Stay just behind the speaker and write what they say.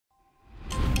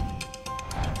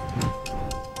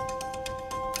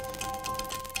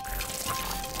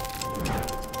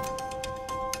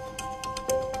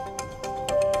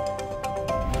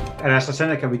At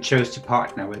AstraZeneca, we chose to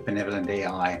partner with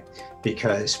BenevolentAI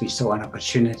because we saw an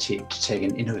opportunity to take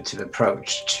an innovative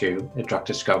approach to drug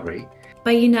discovery.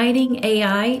 By uniting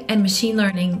AI and machine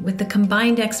learning with the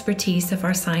combined expertise of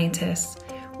our scientists,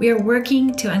 we are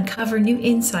working to uncover new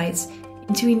insights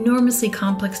into enormously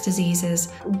complex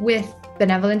diseases. With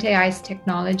BenevolentAI's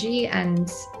technology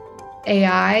and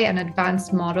AI and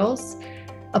advanced models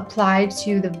applied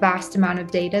to the vast amount of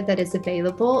data that is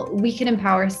available, we can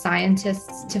empower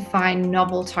scientists to find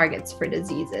novel targets for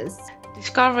diseases.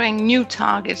 Discovering new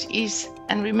targets is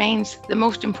and remains the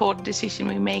most important decision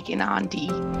we make in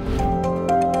R&D.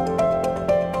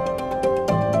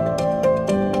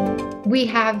 We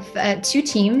have two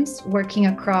teams working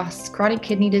across chronic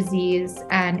kidney disease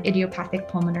and idiopathic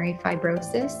pulmonary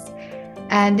fibrosis.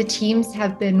 And the teams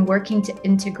have been working to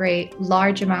integrate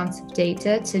large amounts of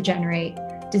data to generate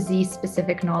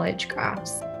disease-specific knowledge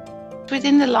graphs.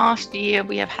 Within the last year,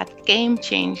 we have had game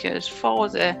changers for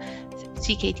the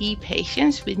CKD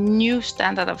patients, with new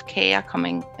standard of care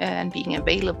coming and being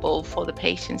available for the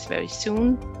patients very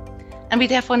soon. And we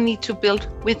therefore need to build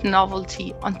with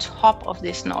novelty on top of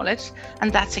this knowledge.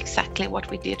 And that's exactly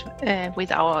what we did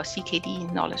with our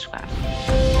CKD Knowledge Graph.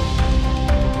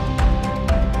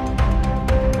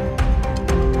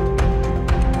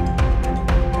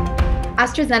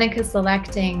 AstraZeneca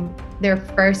selecting their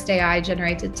first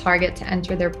AI-generated target to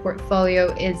enter their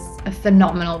portfolio is a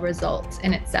phenomenal result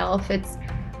in itself. It's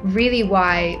really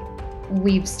why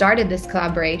we've started this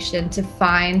collaboration to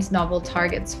find novel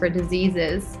targets for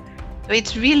diseases.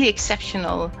 It's really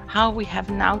exceptional how we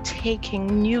have now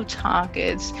taken new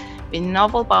targets with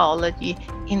novel biology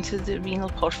into the renal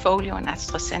portfolio in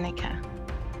AstraZeneca.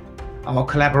 Our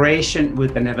collaboration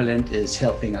with Benevolent is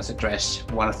helping us address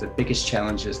one of the biggest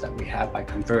challenges that we have by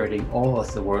converting all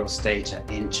of the world's data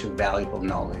into valuable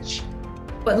knowledge.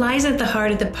 What lies at the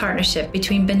heart of the partnership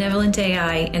between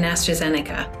BenevolentAI and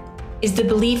AstraZeneca is the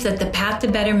belief that the path to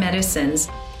better medicines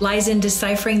lies in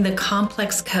deciphering the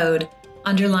complex code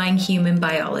underlying human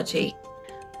biology.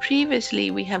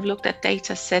 Previously, we have looked at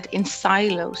data set in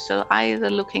silos, so either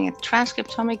looking at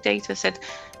transcriptomic data set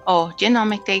or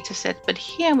genomic data set, but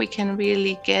here we can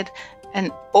really get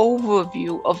an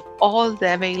overview of all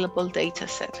the available data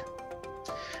set.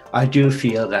 I do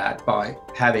feel that by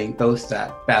having both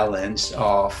that balance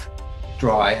of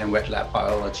dry and wet lab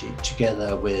biology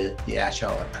together with the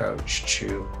agile approach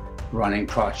to running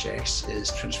projects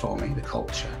is transforming the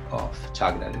culture of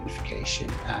target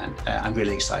identification. And I'm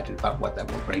really excited about what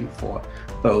that will bring for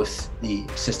both the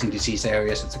existing disease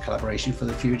areas of the collaboration for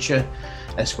the future,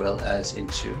 as well as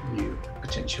into new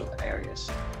potential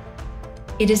areas.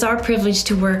 It is our privilege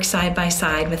to work side by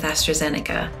side with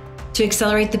AstraZeneca to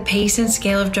accelerate the pace and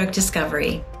scale of drug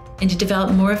discovery and to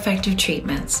develop more effective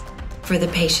treatments for the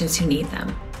patients who need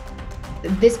them.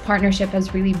 This partnership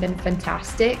has really been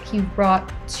fantastic. You've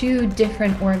brought two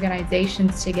different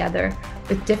organizations together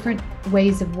with different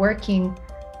ways of working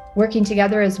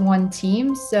together as one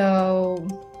team. So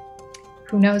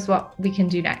who knows what we can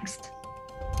do next?